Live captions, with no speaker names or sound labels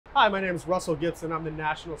Hi, my name is Russell Gibson. I'm the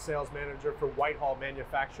National Sales Manager for Whitehall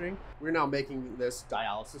Manufacturing. We're now making this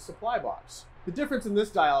dialysis supply box. The difference in this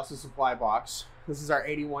dialysis supply box, this is our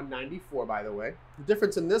 8194 by the way. The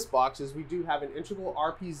difference in this box is we do have an integral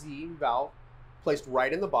RPZ valve placed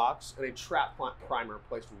right in the box and a trap primer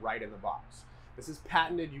placed right in the box. This is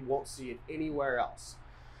patented, you won't see it anywhere else.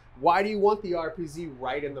 Why do you want the RPZ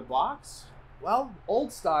right in the box? Well,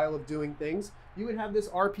 old style of doing things, you would have this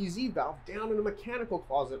RPZ valve down in a mechanical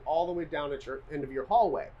closet all the way down at your end of your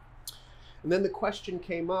hallway. And then the question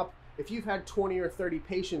came up, if you've had 20 or 30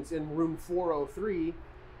 patients in room 403,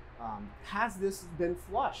 has this been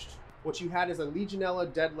flushed? What you had is a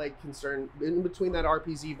Legionella dead leg concern in between that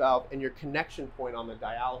RPZ valve and your connection point on the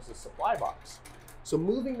dialysis supply box. So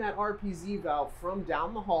moving that RPZ valve from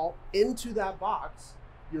down the hall into that box,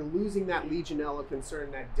 you're losing that Legionella concern,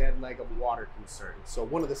 that dead leg of water concern. So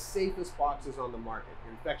one of the safest boxes on the market.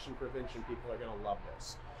 Infection prevention, people are gonna love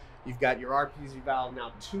this. You've got your RPZ valve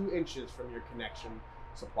now 2 inches from your connection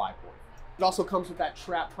supply point. It also comes with that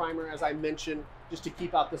trap primer, as I mentioned, just to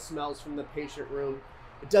keep out the smells from the patient room.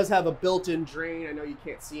 It does have a built-in drain. I know you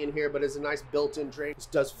can't see in here, but it's a nice built-in drain. This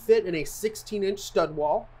does fit in a 16-inch stud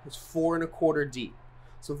wall. It's 4 1/4 deep.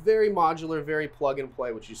 So very modular, very plug and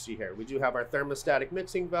play, what you see here. We do have our thermostatic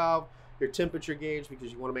mixing valve, your temperature gauge,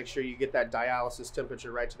 because you want to make sure you get that dialysis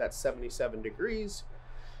temperature right to that 77 degrees.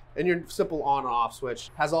 And your simple on and off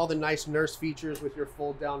switch. Has all the nice nurse features with your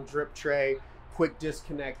fold down drip tray, quick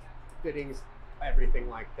disconnect fittings, everything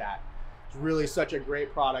like that. It's really such a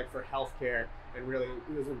great product for healthcare and really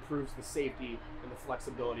improves the safety and the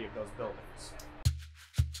flexibility of those buildings.